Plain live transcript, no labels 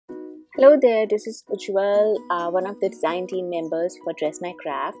Hello there, this is Ujjwal, one of the design team members for Dress My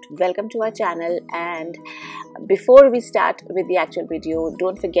Craft. Welcome to our channel, and before we start with the actual video,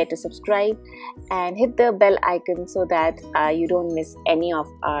 don't forget to subscribe and hit the bell icon so that you don't miss any of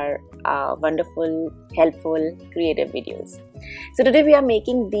our wonderful, helpful, creative videos. So today we are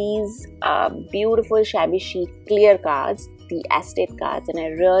making these beautiful shabby chic clear cards, the acetate cards, and I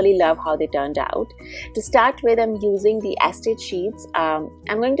really love how they turned out. To start with, I'm using the acetate sheets. I'm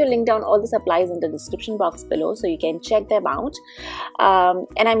going to link down all the supplies in the description box below so you can check them out.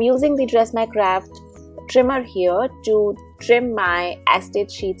 And I'm using the Dress My Craft trimmer here to trim my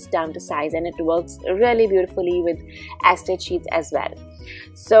acetate sheets down to size, and it works really beautifully with acetate sheets as well.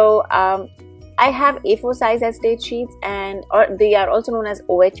 So I have A4 size acetate sheets, or they are also known as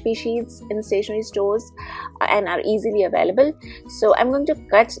OHP sheets in stationery stores and are easily available. So I'm going to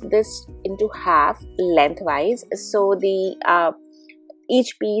cut this into half lengthwise. So the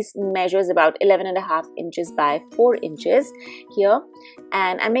each piece measures about 11.5 inches by 4 inches here,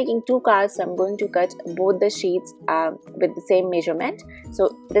 and I'm making 2 cards, so I'm going to cut both the sheets with the same measurement.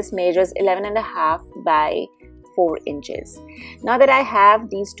 So this measures 11.5 by 4 inches. Now that I have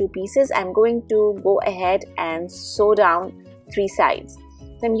these 2 pieces, I'm going to go ahead and sew down 3 sides.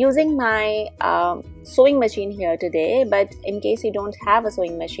 So I'm using my sewing machine here today, but in case you don't have a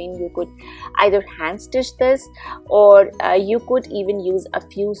sewing machine, you could either hand stitch this, or you could even use a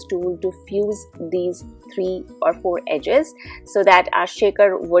fuse tool to fuse these 3 or 4 edges so that our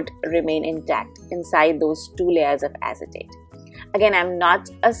shaker would remain intact inside those 2 layers of acetate. Again, I'm not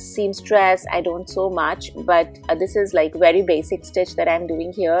a seamstress, I don't sew much, but this is like very basic stitch that I'm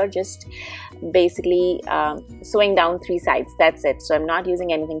doing here, just basically sewing down 3 sides, that's it. So I'm not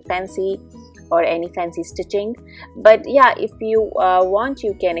using anything fancy or any fancy stitching, but yeah, if you want,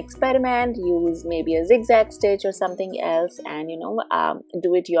 you can experiment, use maybe a zigzag stitch or something else, and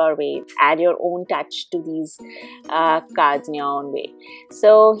do it your way, add your own touch to these cards in your own way.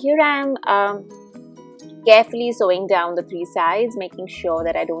 So here I'm carefully sewing down the 3 sides, making sure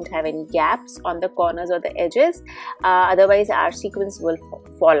that I don't have any gaps on the corners or the edges, otherwise our sequins will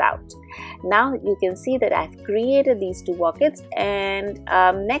fall out. Now you can see that I've created these 2 pockets, and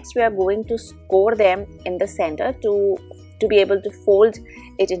next we are going to score them in the center to be able to fold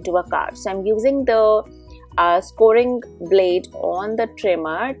it into a card. So I'm using the scoring blade on the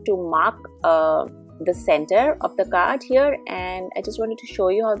trimmer to mark the center of the card here, and I just wanted to show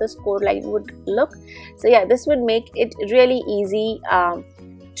you how the score line would look. So yeah, this would make it really easy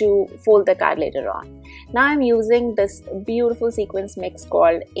to fold the card later on. Now I'm using this beautiful sequins mix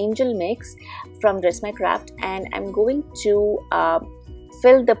called Angel Mix from Dress My Craft, and I'm going to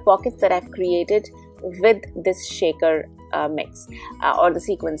fill the pockets that I've created with this shaker mix or the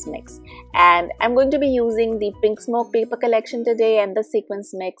sequins mix. And I'm going to be using the Pink Smoke paper collection today, and the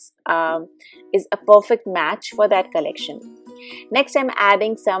sequins mix is a perfect match for that collection. Next, I'm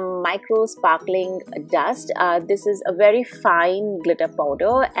adding some micro sparkling dust. This is a very fine glitter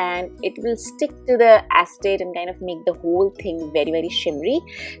powder, and it will stick to the acetate and kind of make the whole thing very, very shimmery.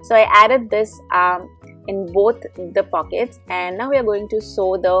 So I added this in both the pockets, and now we are going to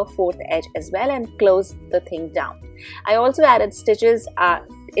sew the 4th edge as well and close the thing down. I also added stitches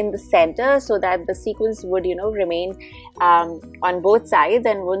in the center so that the sequins would remain on both sides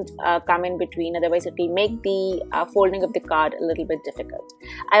and wouldn't come in between, otherwise it will make the folding of the card a little bit difficult.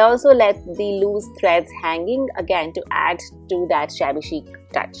 I also let the loose threads hanging again to add to that shabby chic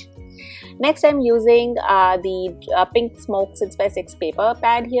touch. Next, I'm using the Pink Smoke 6x6 paper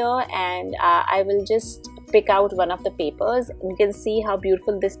pad here, and I will just pick out one of the papers. You can see how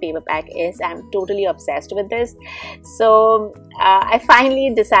beautiful this paper pack is. I'm totally obsessed with this. So I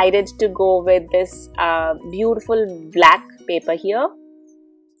finally decided to go with this beautiful black paper here,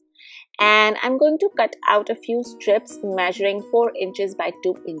 and I'm going to cut out a few strips measuring 4 inches by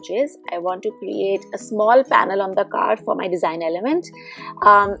 2 inches. I want to create a small panel on the card for my design element,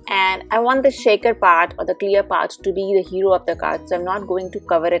 and I want the shaker part or the clear part to be the hero of the card, so I'm not going to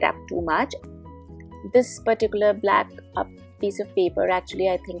cover it up too much. This particular black piece of paper actually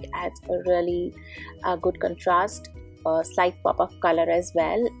I think adds a really good contrast, a slight pop of color as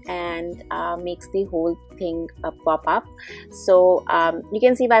well, and makes the whole thing pop up. So you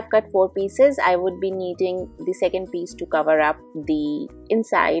can see if I've cut 4 pieces, I would be needing the 2nd piece to cover up the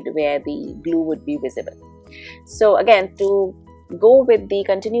inside where the glue would be visible. So again, to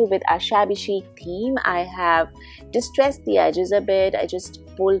continue with our shabby chic theme, I have distressed the edges a bit. I just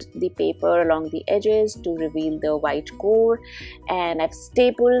pulled the paper along the edges to reveal the white core, and I've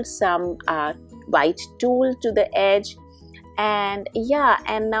stapled some white tulle to the edge, And yeah,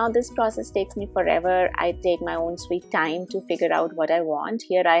 and now this process takes me forever. I take my own sweet time to figure out what I want.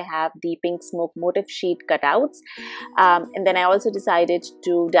 Here I have the pink smoke motif sheet cutouts, and then I also decided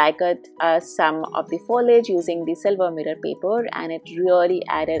to die cut some of the foliage using the silver mirror paper, and it really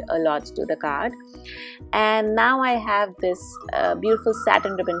added a lot to the card. And now I have this beautiful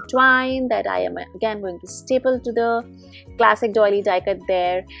satin ribbon twine that I am again going to staple to the classic doily die cut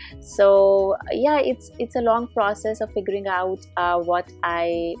there. So yeah, it's a long process of figuring out what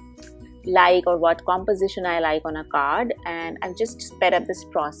I like or what composition I like on a card, and I've just sped up this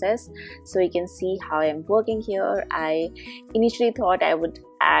process so you can see how I'm working here. I initially thought I would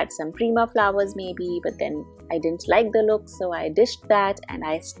add some prima flowers maybe, but then I didn't like the look, so I dished that and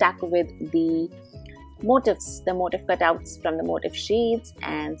I stuck with the motifs, the motif cutouts from the motif sheets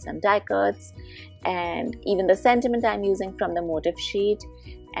and some die cuts, and even the sentiment I'm using from the motif sheet,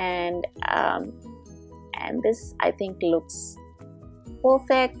 and this I think looks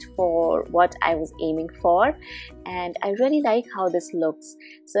perfect for what I was aiming for, and I really like how this looks.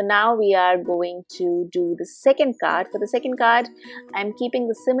 So now we are going to do the second card. For the second card, I'm keeping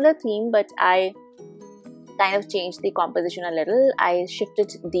the similar theme, but I kind of changed the composition a little. I shifted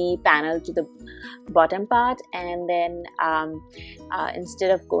the panel to the bottom part, and then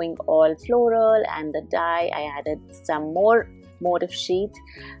instead of going all floral and the die, I added some more motif sheet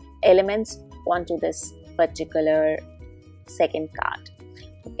elements onto this particular second card.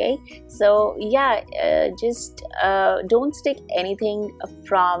 Okay, so yeah, just don't stick anything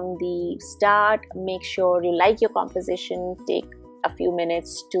from the start. Make sure you like your composition. Take a few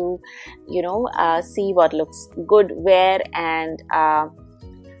minutes to see what looks good where, and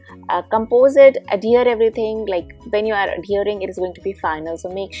compose it, adhere everything. Like when you are adhering, it is going to be final, so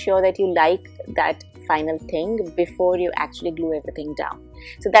make sure that you like that final thing before you actually glue everything down.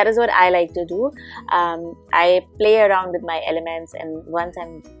 So that is what I like to do. I play around with my elements, and once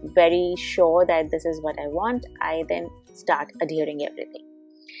I'm very sure that this is what I want, I then start adhering everything.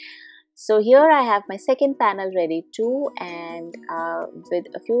 So here I have my second panel ready too, and with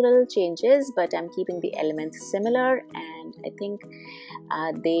a few little changes, but I'm keeping the elements similar, and I think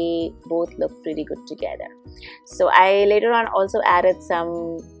they both look pretty good together. So I later on also added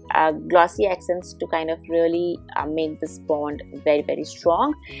some glossy accents to kind of really make this bond very, very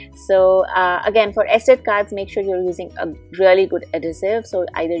strong. So again, for estate cards, make sure you're using a really good adhesive. So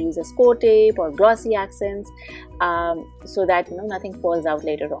either use a score tape or glossy accents so that nothing falls out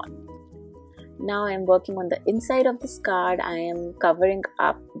later on. Now I'm working on the inside of this card. I am covering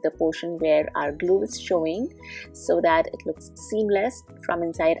up the portion where our glue is showing so that it looks seamless from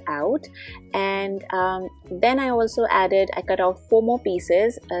inside out. And then I also I cut out 4 more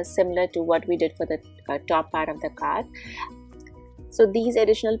pieces similar to what we did for the top part of the card. So these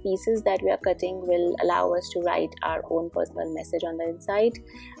additional pieces that we are cutting will allow us to write our own personal message on the inside.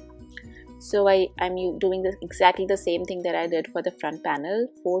 So I'm doing exactly the same thing that I did for the front panel.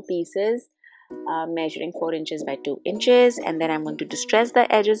 4 pieces. Measuring 4 inches by 2 inches, and then I'm going to distress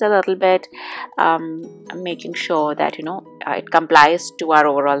the edges a little bit, making sure that it complies to our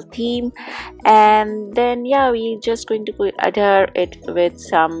overall theme. And then yeah, we're just going to adhere it with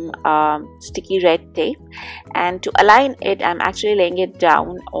some sticky red tape, and to align it, I'm actually laying it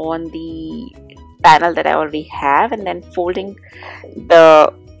down on the panel that I already have, and then folding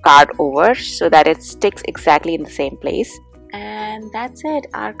the card over so that it sticks exactly in the same place. And that's it,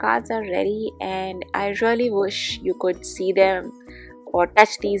 our cards are ready, and I really wish you could see them or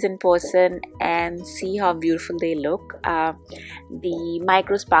touch these in person and see how beautiful they look. The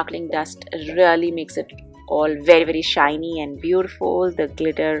micro sparkling dust really makes it all very, very shiny and beautiful. The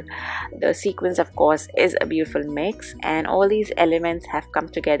glitter, the sequins of course is a beautiful mix, and all these elements have come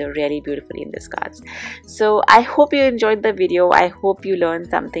together really beautifully in these cards. So I hope you enjoyed the video. I hope you learned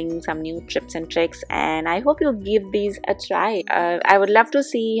something, some new tips and tricks, and I hope you give these a try. I would love to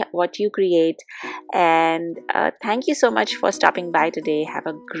see what you create, and thank you so much for stopping by today. Have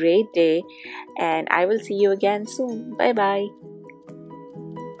a great day, and I will see you again soon. Bye bye.